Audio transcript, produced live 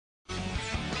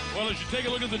Well, as you take a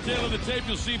look at the tail of the tape,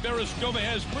 you'll see Berezikova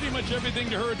has pretty much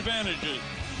everything to her advantages.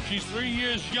 She's 3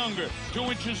 years younger, 2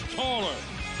 inches taller.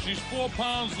 She's 4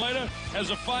 pounds lighter,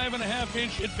 has a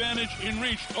 5.5-inch advantage in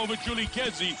reach over Julie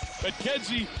Kedzie. But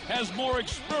Kedzie has more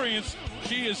experience.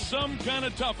 She is some kind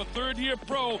of tough. A third-year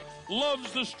pro,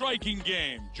 loves the striking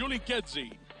game. Julie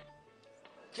Kedzie.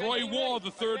 Troy War, the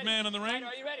third man in the ring.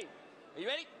 Are you ready? Are you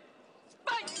ready?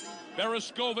 Fight!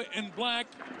 Berezikova in black,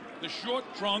 the short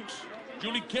trunks.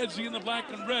 Julie Kedzie in the black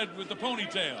and red with the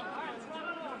ponytail.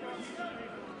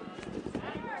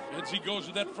 Kedzie goes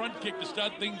with that front kick to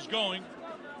start things going.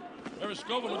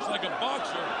 Berezikova looks like a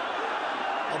boxer.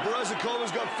 Berezikova's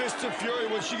got fists of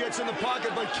fury when she gets in the pocket,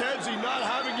 but Kedzie not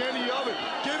having any of it,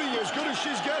 giving as good as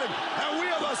she's getting. And we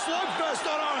have a slugfest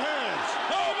on our hands.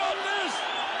 How about this?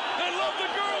 They love the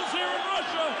girls here in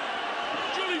Russia.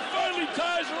 Julie finally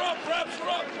ties her up, wraps her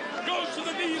up, goes to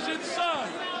the knees inside.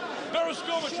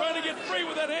 Berezikova trying to get free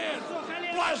with that hand.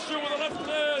 Blasts her with a left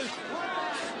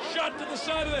shot to the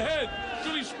side of the head.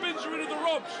 Julie spins her into the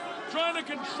ropes, trying to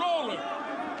control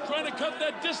her, trying to cut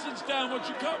that distance down when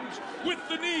she comes with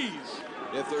the knees.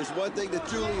 If there's one thing that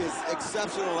Julie is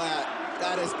exceptional at,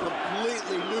 that is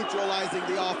completely neutralizing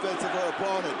the offense of her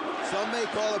opponent. Some may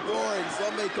call it boring,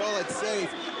 some may call it safe,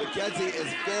 but Kedzie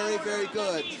is very, very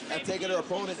good at taking her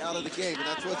opponent out of the game, and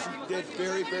that's what she did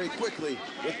very, very quickly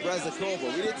with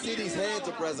Berezikova. We didn't see these hands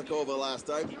of Berezikova last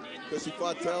time because she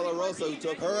fought Taylor Rosa, who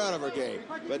took her out of her game,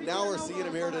 but now we're seeing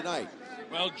him here tonight.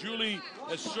 Well, Julie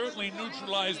has certainly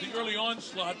neutralized the early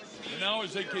onslaught, and now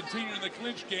as they continue in the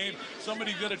clinch game,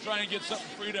 somebody's going to try and get something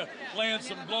free to land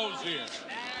some blows here.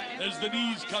 There's the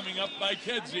knees coming up by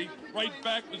Kedzie. Right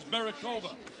back was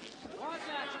Berezikova.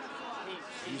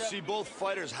 You see both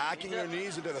fighters hacking their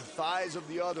knees into the thighs of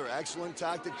the other. Excellent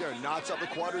tactic there. Knots up the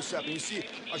quadricep. And you see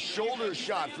a shoulder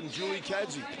shot from Julie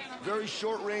Kedzie. Very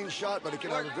short-range shot, but it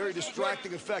can have a very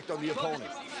distracting effect on the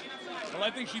opponent. Well, I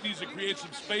think she needs to create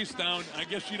some space down. I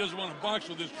guess she doesn't want to box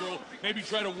with this girl. Maybe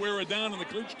try to wear her down in the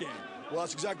clinch game. Well,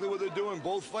 that's exactly what they're doing.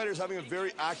 Both fighters having a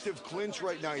very active clinch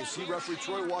right now. You see referee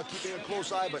Troy Watt keeping a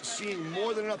close eye, but seeing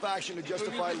more than enough action to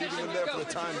justify leaving him there for the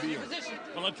time being.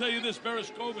 Well, I'll tell you this,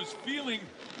 Berezikova is feeling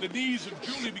the knees of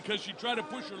Julie because she tried to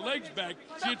push her legs back.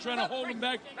 See her trying to hold them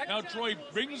back. Now Troy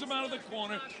brings them out of the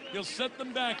corner. He'll set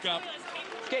them back up.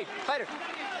 Okay, fighter.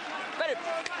 Fighter.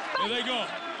 There they go.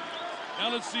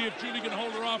 Now let's see if Julie can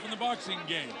hold her off in the boxing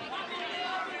game.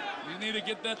 You need to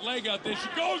get that leg out there. She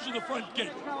goes to the front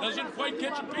kick. Doesn't quite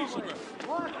catch a piece of her.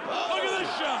 Look at this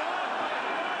shot.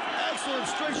 Excellent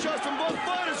straight shots from both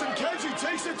fighters, and Kedzie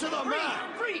takes it to the mat.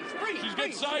 She's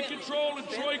got side control, and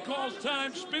Troy calls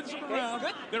time, spins them around.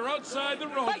 They're outside the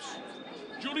ropes.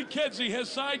 Julie Kedzie has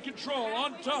side control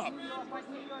on top.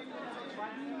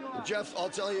 Jeff, I'll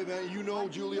tell you, man, you know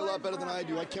Julie a lot better than I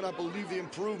do. I cannot believe the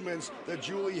improvements that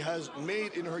Julie has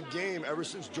made in her game ever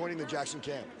since joining the Jackson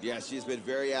camp. Yeah, she's been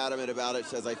very adamant about it. She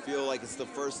says, I feel like it's the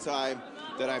first time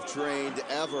that I've trained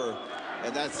ever.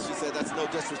 And she said, that's no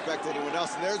disrespect to anyone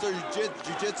else. And there's her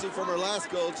jiu-jitsu from her last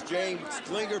coach, James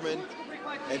Klingerman.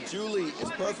 And Julie is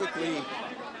perfectly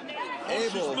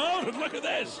able. She's mounted, look at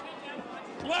this.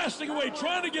 Blasting away,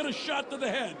 trying to get a shot to the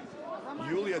head.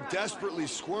 Julia desperately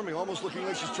squirming, almost looking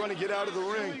like she's trying to get out of the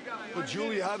ring, but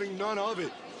Julia having none of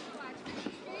it.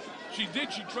 She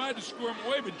did. She tried to squirm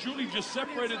away, but Julie just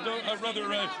separated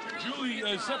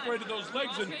Julie separated those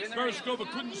legs, and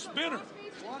Berezikova couldn't spin her.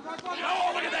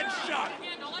 Oh, look at that shot!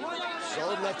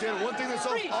 Solid left hand. One thing that's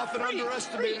often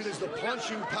underestimated is the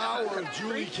punching power of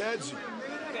Julie Kedzie.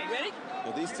 Okay, ready?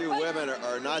 Well, these two women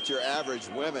are not your average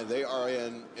women. They are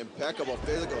in impeccable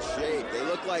physical shape. They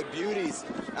look like beauties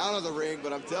out of the ring,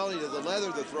 but I'm telling you, the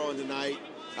leather they're throwing tonight,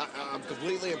 I'm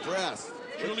completely impressed.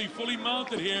 Julie fully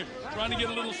mounted here, trying to get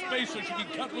a little space so she can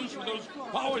cut loose with those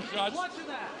power shots.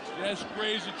 Just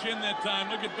grazed the chin that time.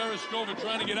 Look at Berezikova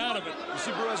trying to get out of it. You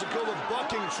see Berezikova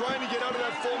bucking, trying to get out of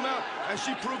that full mount, and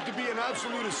she proved to be an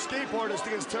absolute escape artist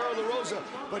against Taylor Rosa.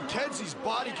 But Kedzie's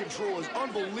body control is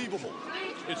unbelievable.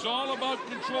 It's all about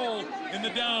control in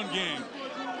the down game.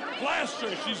 Blast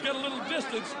her. She's got a little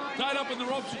distance, tied up in the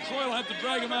ropes, and Troy will have to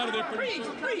drag him out of there pretty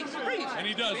soon. Freeze. And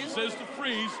he does. He says to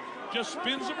freeze. Just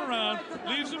spins him around,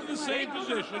 leaves him in the same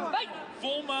position.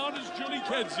 Full mount is Julie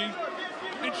Kedzie,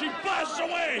 and she blasts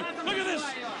away. Look at this.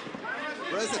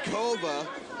 Berezikova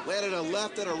landed a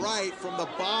left and a right from the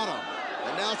bottom,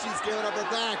 and now she's giving up her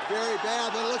back very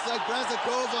bad, but it looks like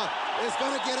Berezikova is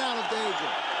going to get out of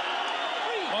danger.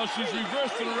 Well, she's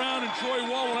reversed it around, and Troy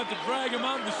Wall will have to drag him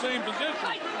out in the same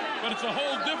position, but it's a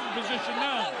whole different position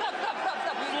now.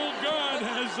 full guard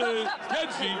has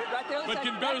Kedzie, but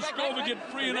can Berezikova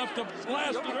get free enough to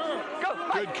blast at her?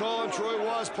 Good call on Troy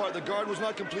Waugh's part. The guard was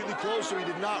not completely closed, so he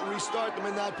did not restart them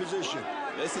in that position.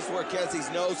 This is where Kedzie's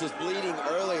nose was bleeding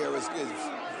earlier. It was,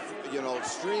 you know,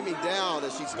 streaming down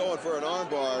as she's going for an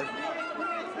armbar.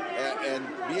 And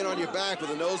being on your back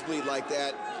with a nosebleed like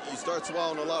that, you start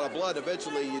swallowing a lot of blood.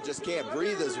 Eventually, you just can't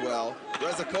breathe as well.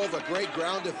 Berezikova, great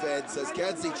ground defense, as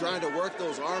Kedzie trying to work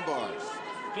those arm bars.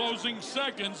 Closing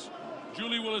seconds.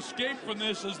 Julie will escape from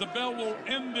this as the bell will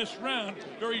end this round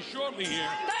very shortly here.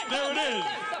 There it is.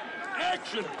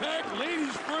 Action-packed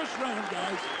ladies' first round,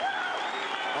 guys.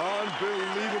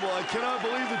 Unbelievable. I cannot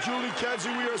believe the Julie Kedzie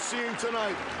we are seeing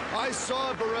tonight. I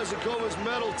saw Berezikova's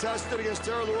medal tested against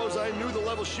Tara LaRosa. I knew the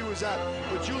level she was at.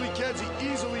 But Julie Kedzie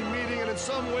easily meeting and in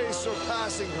some ways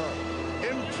surpassing her.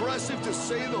 Impressive to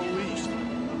say the least.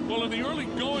 Well, in the early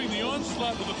going, the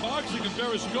onslaught of the boxing of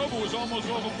Berezikova was almost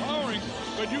overpowering,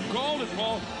 but you called it,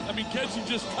 Paul. I mean, Kedzie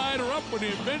just tied her up when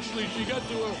eventually she got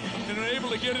to her and were able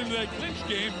to get into that clinch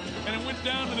game, and it went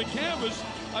down to the canvas.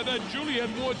 I thought Julie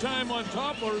had more time on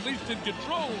top, or at least in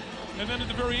control, and then at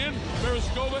the very end,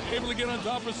 Berezikova able to get on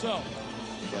top herself.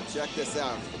 Yeah, check this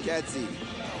out. Kedzie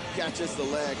catches the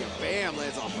leg, and bam,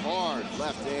 lands a hard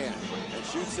left hand. And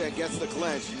shoots and gets the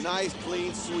clinch. Nice,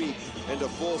 clean sweep into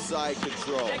full side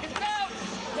control.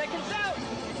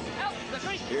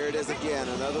 Here it is again,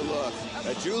 another look.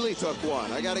 Julie took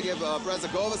one. I got to give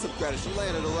Berezikova some credit. She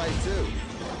landed it right, too.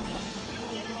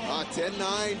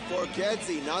 10-9 for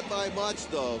Kedzie. Not by much,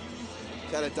 though.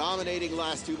 Kind of dominating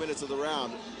last 2 minutes of the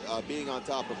round, being on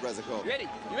top of Berezikova. You ready?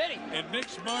 You ready? In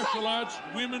mixed martial arts,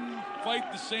 women fight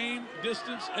the same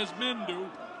distance as men do.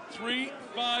 3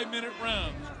 5-minute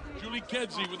rounds. Julie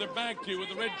Kedzie with her back to you with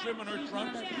the red trim on her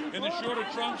trunks. In the shorter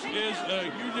trunks is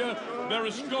Yulia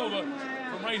Berezikova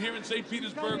from right here in St.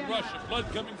 Petersburg, Russia.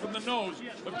 Blood coming from the nose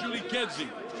of Julie Kedzie.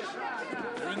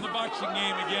 They're in the boxing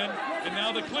game again, and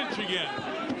now the clinch again.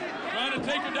 Trying to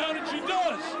take her down, and she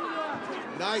does.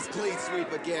 Nice clean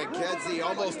sweep again. Kedzie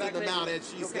almost in the mount, and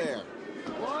she's there.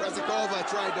 Berezikova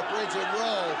trying to bridge and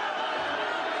roll.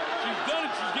 She's done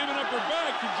it. She's giving up her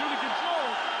back. Can Julie control?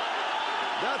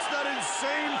 That's that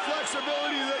insane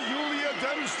flexibility that Yulia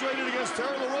demonstrated against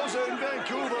Tara LaRosa in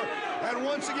Vancouver. And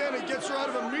once again, it gets her out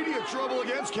of immediate trouble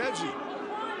against Kedzie.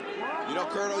 You know,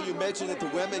 Colonel, you mentioned that the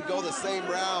women go the same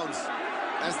rounds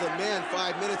as the men,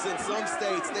 5 minutes. In some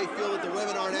states, they feel that the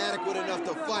women aren't adequate enough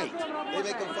to fight. They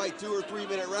make them fight 2 or 3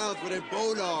 minute rounds, but in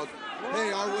Bodog,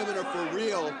 hey, our women are for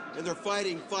real, and they're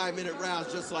fighting 5-minute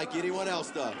rounds just like anyone else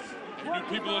does. And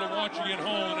you people that are watching at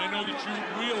home, and I know that you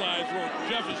realize what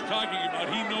Jeff is talking about.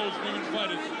 He knows women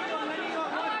fighters.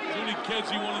 Julie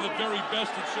Kedzie, one of the very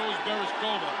best, and so is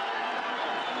Berezikova.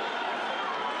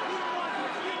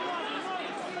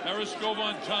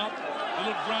 Berezikova on top, a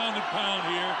little ground and pound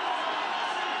here.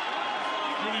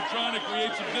 Julie trying to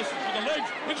create some distance with the legs,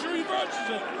 and she reverses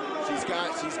it.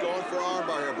 She's going for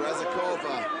armbar here.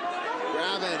 Berezikova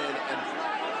grabbing and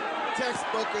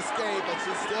textbook escape, but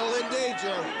she's still in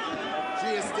danger.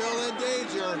 She is still in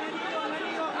danger.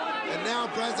 And now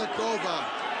Berezikova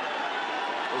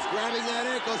is grabbing that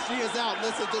ankle. She is out.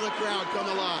 Listen to the crowd come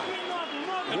alive.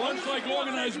 It looks like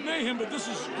organized mayhem, but this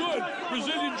is good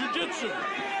Brazilian jiu-jitsu.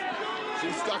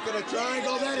 She's stuck in a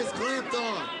triangle. That is clamped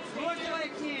on.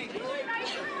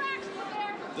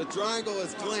 The triangle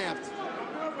is clamped.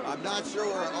 I'm not sure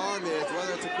where her arm is,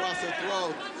 whether it's across her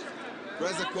throat.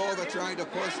 Berezikova trying to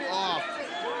push off.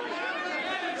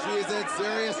 She is in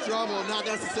serious trouble, not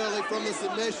necessarily from the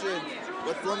submission,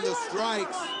 but from the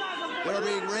strikes that are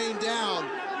being rained down.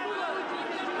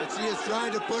 And she is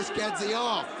trying to push Kedzie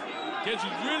off.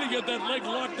 Kedzie's really got that leg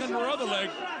locked under her other leg.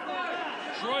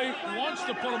 Troy wants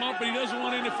to pull him up, but he doesn't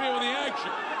want to interfere with the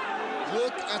action.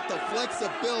 Look at the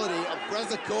flexibility of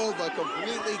Berezikova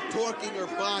completely torquing her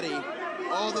body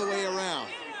all the way around.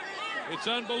 It's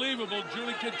unbelievable.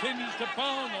 Julie continues to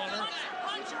pound on her.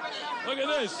 Look at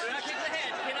this.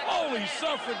 Holy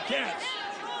suffering cats.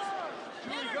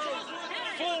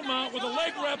 Full mount with a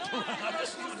leg wrapped around. This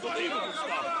is unbelievable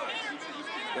stuff.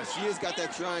 Yeah, she has got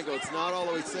that triangle. It's not all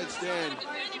the way cinched in.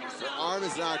 Her arm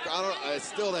is not,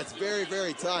 still that's very,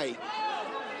 very tight.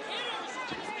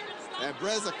 And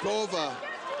Berezikova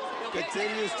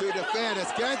continues to defend.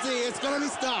 It's Kedzie, it's gonna be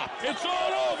stopped. It's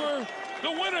all over.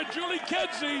 The winner, Julie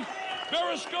Kedzie.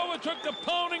 Berezikova took the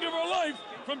pounding of her life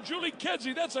from Julie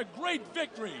Kedzie. That's a great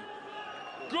victory.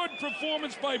 Good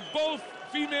performance by both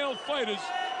female fighters.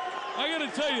 I gotta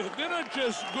tell you, they're not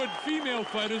just good female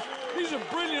fighters, These are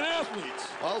brilliant athletes.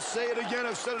 I'll say it again.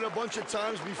 I've said it a bunch of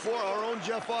times before. Our own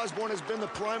Jeff Osborne has been the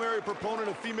primary proponent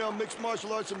of female mixed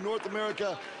martial arts in North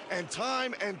America. And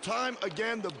time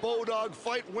again, the Bulldog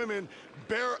fight women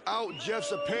bear out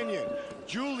Jeff's opinion.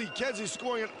 Julie Kedzie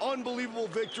scoring an unbelievable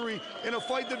victory in a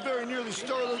fight that very nearly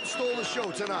stole the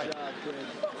show tonight.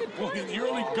 Well, in the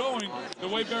early going, the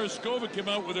way Berezikova came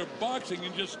out with her boxing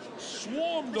and just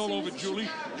swarmed all over Julie.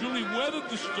 Julie weathered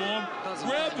the storm,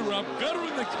 grabbed her up, got her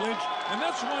in the clinch, and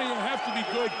that's why you have to be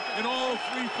good in all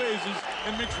three phases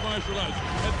in mixed martial arts.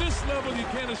 At this level, you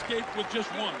can't escape with just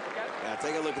one. Yeah,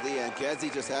 take a look at the end. Kedzie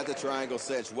just had the triangle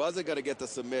cinch. Wasn't going to get the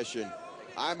submission.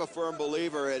 I'm a firm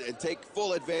believer in take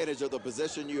full advantage of the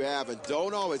position you have and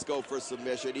don't always go for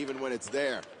submission even when it's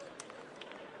there.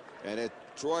 And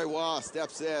Troy Waugh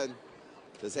steps in,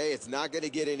 says, hey, it's not going to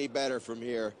get any better from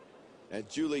here. And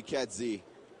Julie Kedzie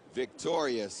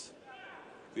victorious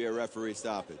via referee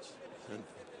stoppage. And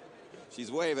she's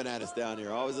waving at us down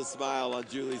here. Always a smile on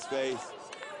Julie's face.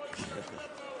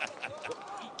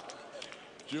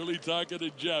 Julie talking to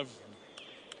Jeff.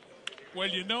 Well,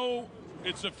 you know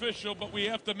it's official, but we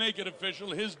have to make it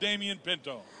official. Here's Damian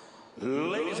Pinto.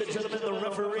 Ladies and gentlemen, the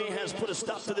referee has put a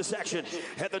stop to this action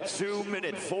at the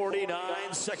 2-minute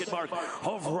 49-second mark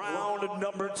of round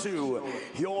number 2.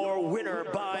 Your winner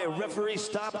by referee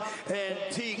stop and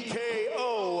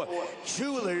TKO,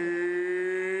 Julie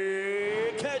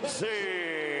Kedzie.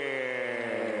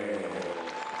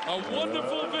 A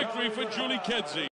wonderful victory for Julie Kedzie.